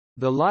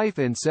The Life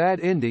and Sad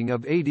Ending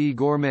of Eydie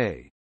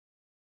Gormé.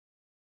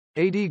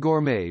 Eydie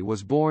Gormé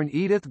was born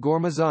Edith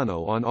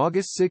Gormezano on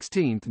August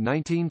 16,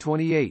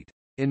 1928,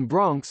 in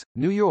Bronx,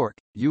 New York,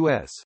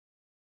 U.S.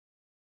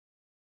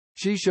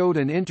 She showed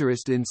an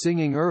interest in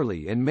singing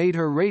early and made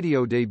her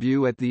radio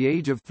debut at the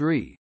age of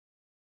 3.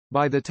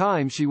 By the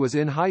time she was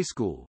in high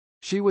school,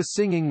 she was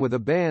singing with a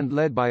band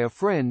led by a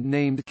friend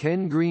named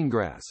Ken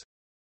Greengrass.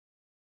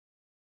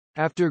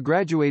 After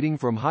graduating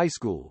from high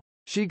school,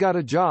 she got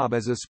a job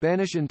as a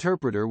Spanish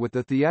interpreter with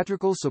the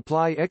Theatrical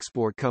Supply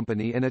Export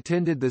Company and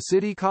attended the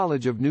City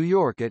College of New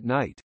York at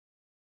night.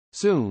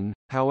 Soon,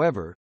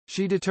 however,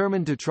 she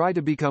determined to try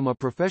to become a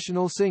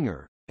professional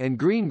singer, and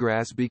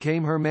Greengrass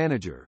became her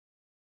manager.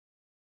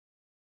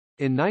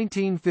 In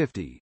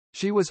 1950,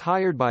 she was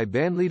hired by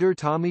bandleader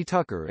Tommy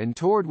Tucker and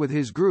toured with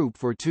his group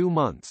for 2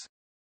 months.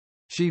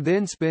 She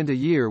then spent a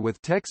year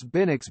with Tex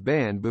Bennick's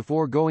band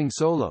before going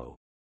solo.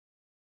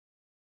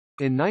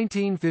 In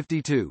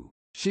 1952,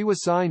 she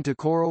was signed to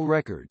Coral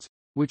Records,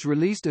 which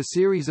released a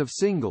series of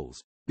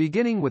singles,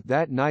 beginning with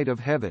That Night of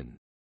Heaven.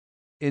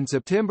 In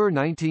September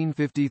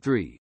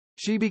 1953,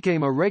 she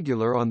became a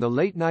regular on the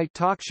late-night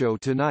talk show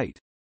Tonight,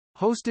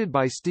 hosted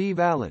by Steve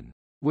Allen,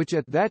 which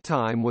at that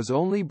time was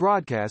only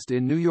broadcast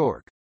in New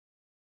York.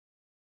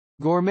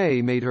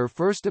 Gormé made her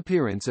first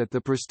appearance at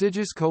the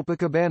prestigious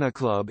Copacabana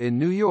Club in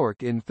New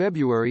York in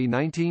February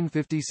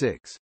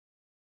 1956.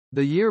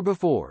 The year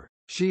before,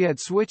 she had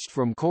switched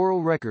from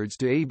Coral Records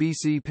to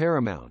ABC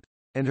Paramount,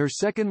 and her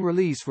second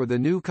release for the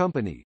new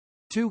company,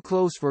 Too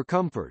Close for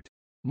Comfort,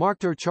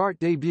 marked her chart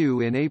debut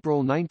in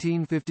April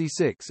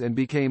 1956 and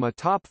became a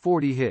top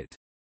 40 hit.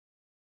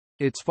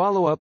 Its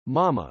follow-up,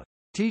 Mama,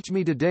 Teach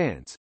Me to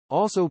Dance,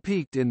 also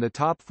peaked in the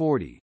top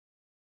 40.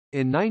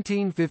 In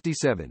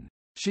 1957,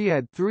 she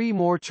had 3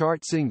 more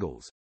chart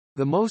singles,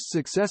 the most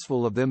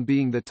successful of them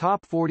being the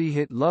top 40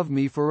 hit Love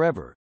Me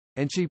Forever,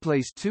 and she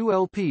placed 2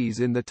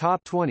 LPs in the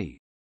top 20,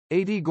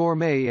 Eydie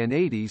Gormé and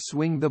Eydie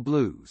Swing the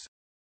Blues.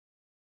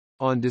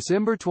 On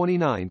December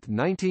 29,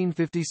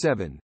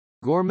 1957,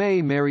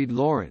 Gormé married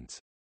Lawrence.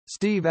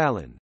 Steve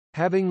Allen,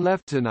 having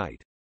left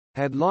Tonight,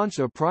 had launched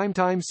a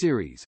primetime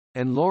series,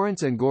 and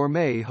Lawrence and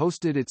Gormé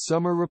hosted its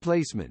summer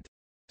replacement.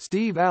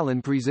 Steve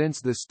Allen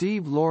presents the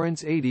Steve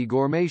Lawrence Eydie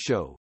Gormé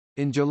Show,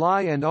 in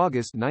July and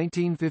August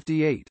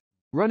 1958,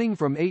 running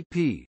from 8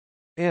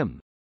 p.m.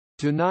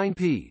 to 9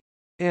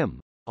 p.m.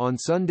 on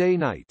Sunday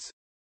nights.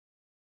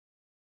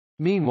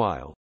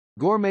 Meanwhile,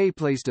 Gormé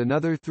placed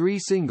another 3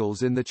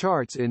 singles in the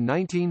charts in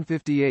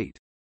 1958,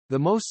 the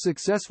most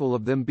successful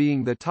of them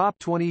being the top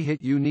 20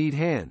 hit You Need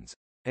Hands,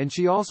 and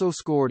she also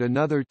scored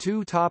another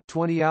 2 top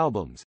 20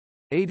 albums,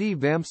 Eydie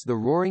Vamps the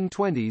Roaring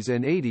Twenties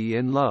and Eydie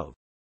in Love.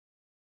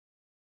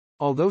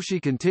 Although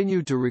she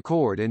continued to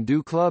record and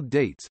do club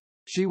dates,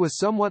 she was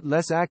somewhat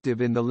less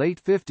active in the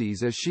late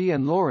 50s as she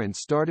and Lawrence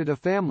started a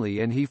family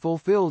and he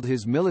fulfilled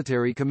his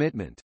military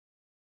commitment.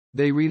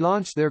 They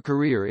relaunched their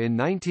career in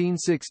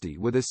 1960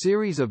 with a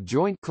series of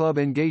joint club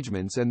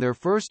engagements and their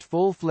first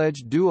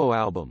full-fledged duo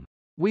album,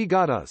 We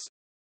Got Us.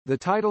 The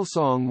title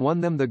song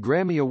won them the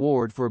Grammy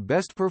Award for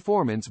Best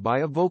Performance by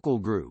a Vocal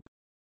Group.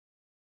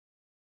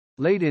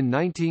 Late in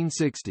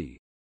 1960,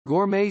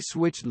 Gormé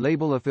switched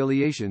label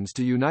affiliations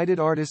to United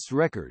Artists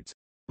Records,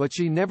 but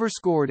she never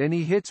scored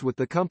any hits with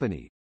the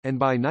company, and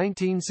by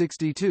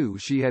 1962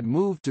 she had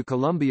moved to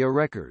Columbia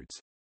Records.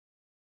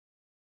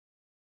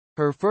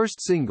 Her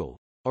first single,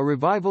 a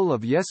revival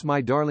of Yes My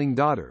Darling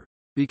Daughter,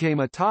 became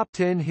a top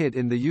 10 hit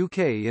in the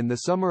UK in the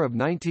summer of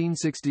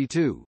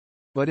 1962,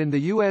 but in the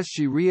US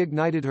she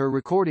reignited her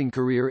recording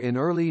career in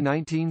early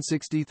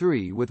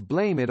 1963 with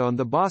Blame It on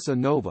the Bossa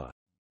Nova,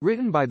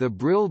 written by the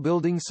Brill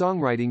Building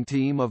songwriting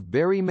team of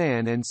Barry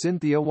Mann and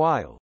Cynthia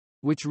Weil,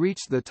 which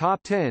reached the top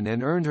 10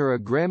 and earned her a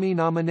Grammy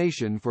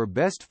nomination for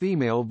Best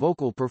Female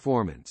Vocal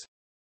Performance.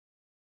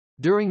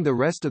 During the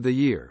rest of the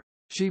year,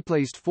 she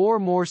placed 4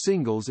 more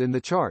singles in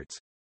the charts,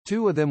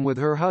 2 of them with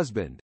her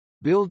husband,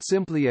 billed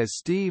simply as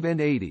Steve and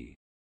Eydie.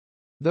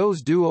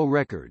 Those duo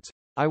records,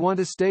 I Want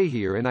to Stay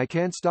Here and I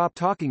Can't Stop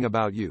Talking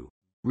About You,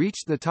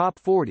 reached the top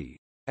 40,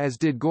 as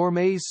did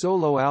Gormé's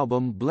solo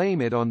album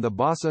Blame It on the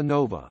Bossa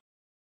Nova.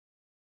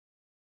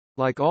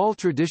 Like all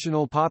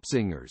traditional pop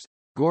singers,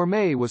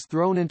 Gormé was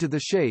thrown into the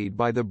shade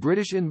by the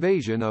British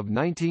invasion of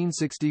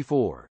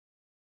 1964.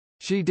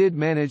 She did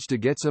manage to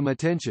get some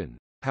attention,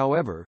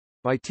 however,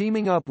 by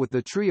teaming up with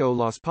the trio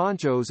Los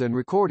Panchos and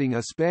recording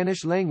a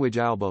Spanish-language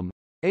album,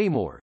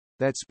 Amor,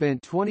 that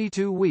spent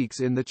 22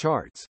 weeks in the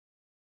charts.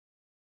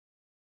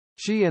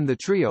 She and the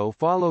trio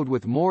followed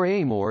with more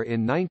Amor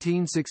in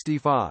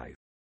 1965.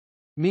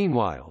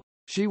 Meanwhile,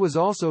 she was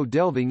also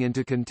delving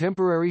into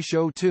contemporary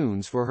show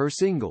tunes for her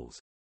singles,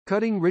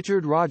 cutting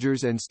Richard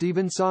Rodgers and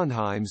Stephen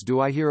Sondheim's Do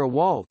I Hear a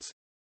Waltz?,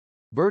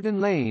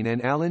 Burton Lane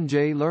and Alan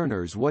J.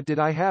 Lerner's What Did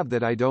I Have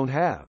That I Don't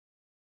Have?,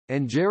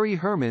 and Jerry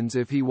Herman's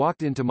If He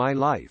Walked Into My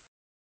Life.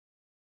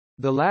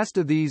 The last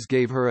of these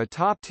gave her a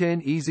top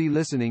 10 easy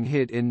listening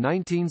hit in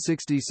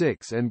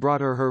 1966 and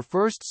brought her her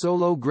first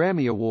solo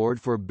Grammy Award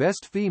for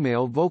Best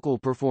Female Vocal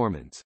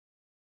Performance.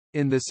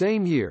 In the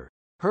same year,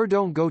 Her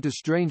Don't Go to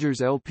Strangers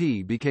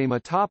LP became a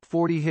top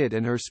 40 hit,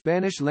 and her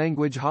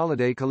Spanish-language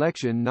holiday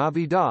collection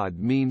Navidad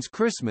Means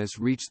Christmas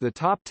reached the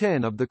top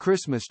 10 of the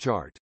Christmas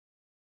chart.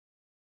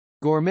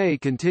 Gormé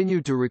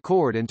continued to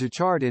record and to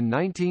chart in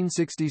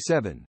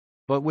 1967,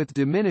 but with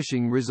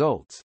diminishing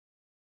results.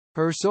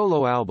 Her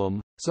solo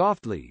album,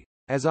 Softly,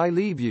 As I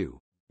Leave You,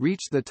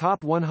 reached the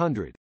top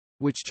 100,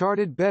 which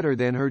charted better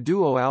than her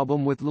duo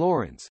album with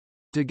Lawrence,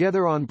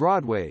 Together on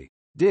Broadway,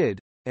 did,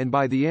 and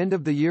by the end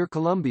of the year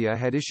Columbia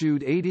had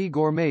issued Eydie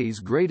Gormé's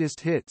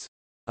Greatest Hits,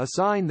 a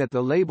sign that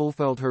the label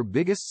felt her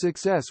biggest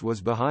success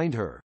was behind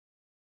her.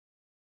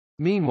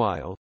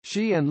 Meanwhile,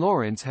 she and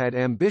Lawrence had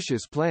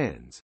ambitious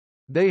plans.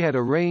 They had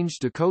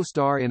arranged to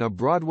co-star in a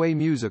Broadway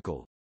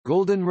musical,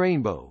 Golden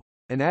Rainbow,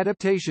 an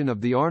adaptation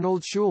of the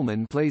Arnold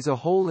Schulman plays A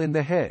Hole in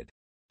the Head,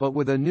 but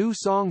with a new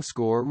song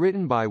score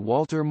written by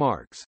Walter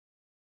Marks.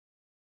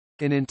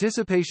 In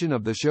anticipation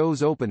of the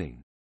show's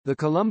opening, the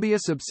Columbia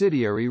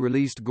subsidiary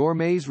released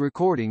Gormé's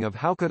recording of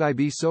How Could I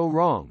Be So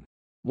Wrong,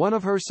 one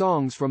of her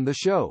songs from the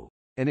show,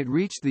 and it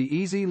reached the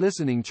easy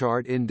listening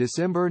chart in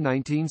December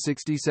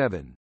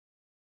 1967.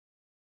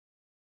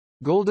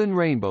 Golden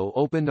Rainbow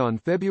opened on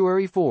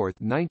February 4,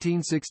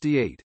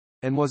 1968,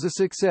 and was a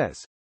success,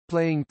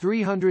 playing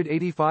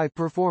 385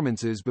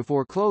 performances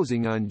before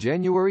closing on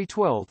January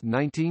 12,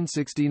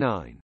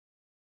 1969.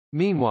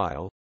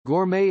 Meanwhile,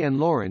 Gormé and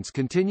Lawrence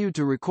continued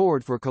to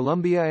record for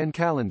Columbia and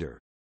Calendar,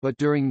 but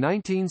during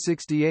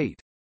 1968,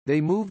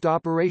 they moved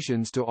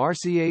operations to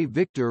RCA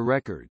Victor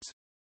Records.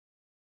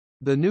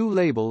 The new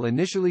label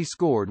initially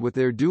scored with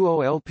their duo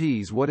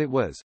LPs What It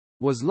Was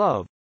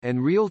Love,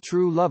 and Real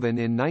True Lovin'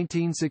 in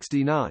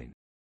 1969,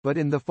 but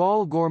in the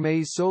fall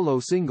Gormé's solo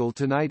single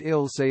Tonight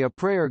I'll Say a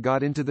Prayer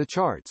got into the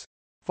charts,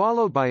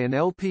 followed by an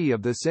LP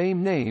of the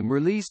same name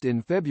released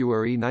in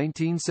February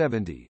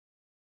 1970.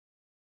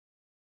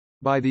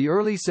 By the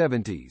early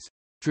 70s,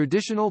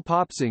 traditional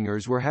pop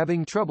singers were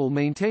having trouble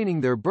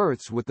maintaining their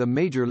berths with the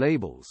major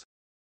labels.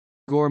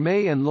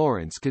 Gormé and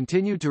Lawrence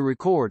continued to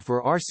record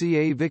for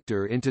RCA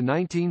Victor into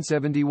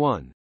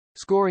 1971,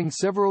 scoring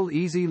several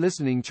easy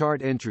listening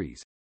chart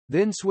entries,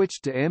 then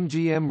switched to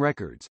MGM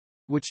Records,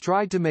 which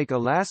tried to make a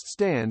last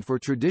stand for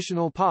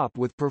traditional pop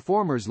with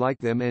performers like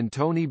them and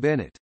Tony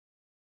Bennett.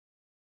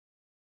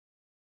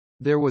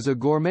 There was a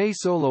Gormé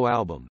solo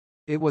album,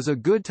 It Was a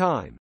Good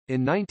Time,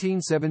 in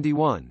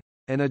 1971,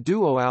 and a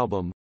duo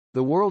album,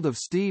 The World of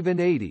Steve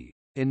and Eydie,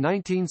 in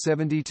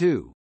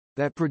 1972,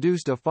 that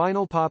produced a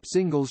final pop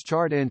singles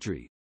chart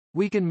entry,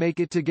 We Can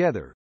Make It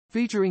Together,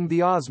 featuring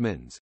the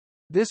Osmonds.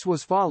 This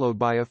was followed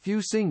by a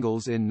few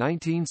singles in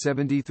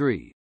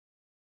 1973.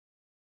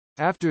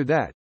 After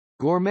that,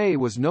 Gormé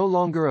was no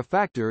longer a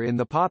factor in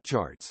the pop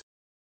charts.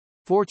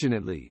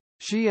 Fortunately,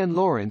 she and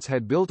Lawrence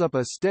had built up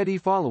a steady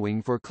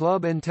following for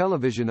club and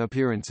television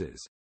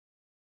appearances.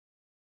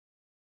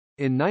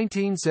 In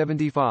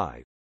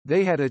 1975,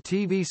 they had a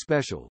TV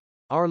special,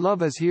 Our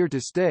Love Is Here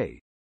to Stay,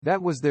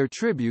 that was their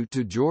tribute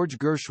to George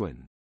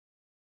Gershwin.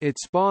 It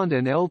spawned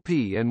an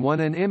LP and won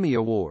an Emmy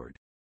Award.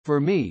 For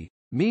Me,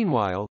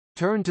 meanwhile,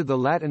 turned to the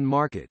Latin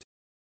market.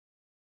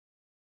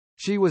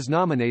 She was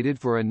nominated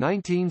for a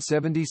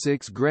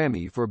 1976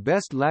 Grammy for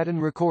Best Latin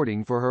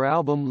Recording for her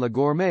album La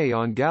Gourmet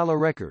on Gala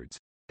Records,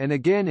 and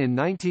again in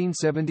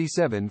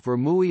 1977 for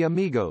Muy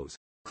Amigos,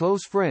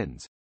 Close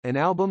Friends, an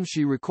album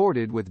she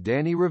recorded with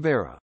Danny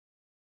Rivera.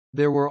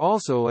 There were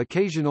also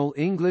occasional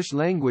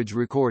English-language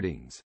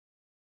recordings.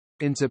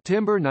 In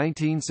September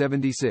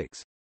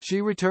 1976, she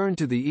returned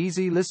to the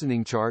easy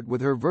listening chart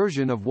with her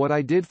version of What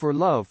I Did for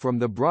Love from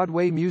the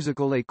Broadway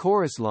musical A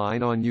Chorus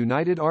Line on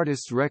United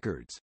Artists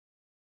Records.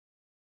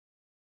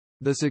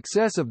 The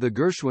success of the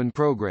Gershwin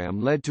program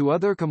led to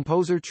other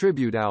composer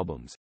tribute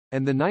albums,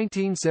 and the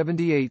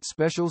 1978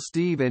 special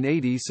Steve and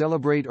Eydie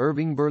Celebrate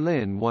Irving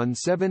Berlin won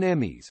 7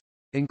 Emmys,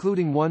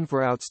 including one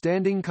for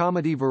Outstanding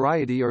Comedy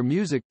Variety or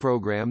Music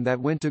Program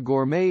that went to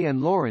Gormé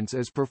and Lawrence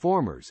as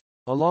performers,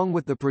 along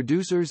with the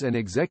producers and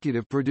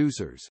executive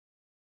producers.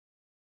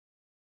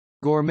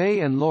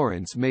 Gormé and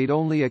Lawrence made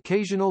only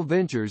occasional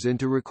ventures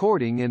into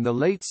recording in the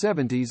late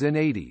 70s and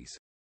 80s.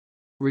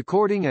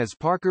 Recording as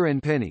Parker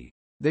and Penny,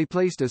 they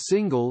placed a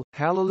single,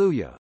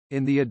 Hallelujah,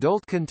 in the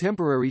adult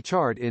contemporary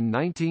chart in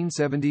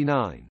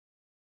 1979.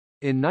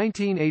 In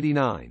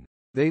 1989,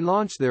 they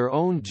launched their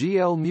own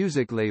GL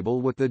Music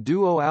label with the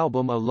duo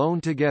album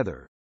Alone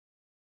Together.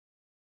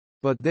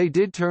 But they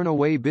did turn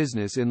away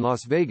business in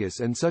Las Vegas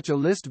and such a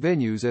list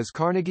venues as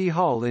Carnegie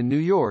Hall in New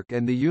York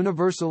and the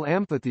Universal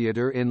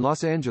Amphitheater in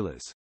Los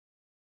Angeles.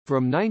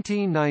 From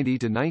 1990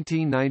 to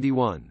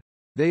 1991,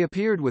 they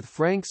appeared with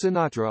Frank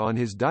Sinatra on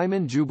his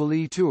Diamond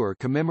Jubilee Tour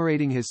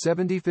commemorating his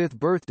 75th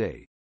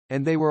birthday,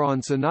 and they were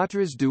on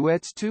Sinatra's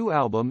Duets 2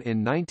 album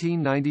in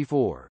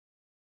 1994.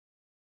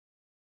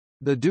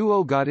 The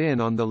duo got in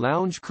on the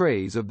lounge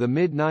craze of the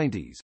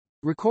mid-90s,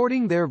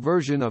 recording their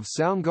version of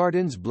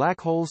Soundgarden's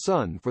Black Hole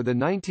Sun for the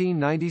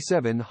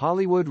 1997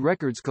 Hollywood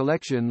Records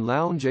collection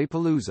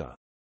Lounge-A-Palooza.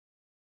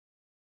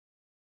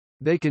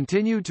 They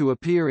continued to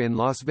appear in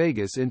Las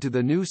Vegas into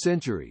the new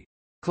century,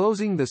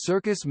 closing the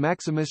Circus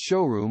Maximus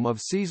showroom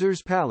of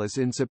Caesar's Palace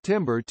in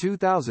September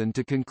 2000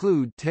 to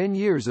conclude 10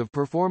 years of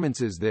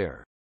performances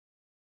there.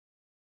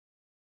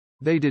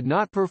 They did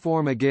not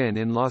perform again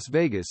in Las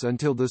Vegas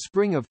until the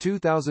spring of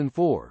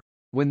 2004,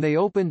 when they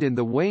opened in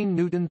the Wayne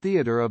Newton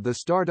Theater of the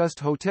Stardust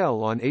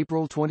Hotel on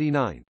April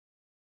 29.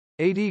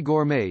 Eydie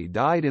Gormé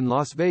died in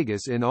Las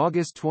Vegas in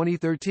August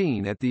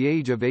 2013 at the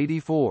age of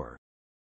 84.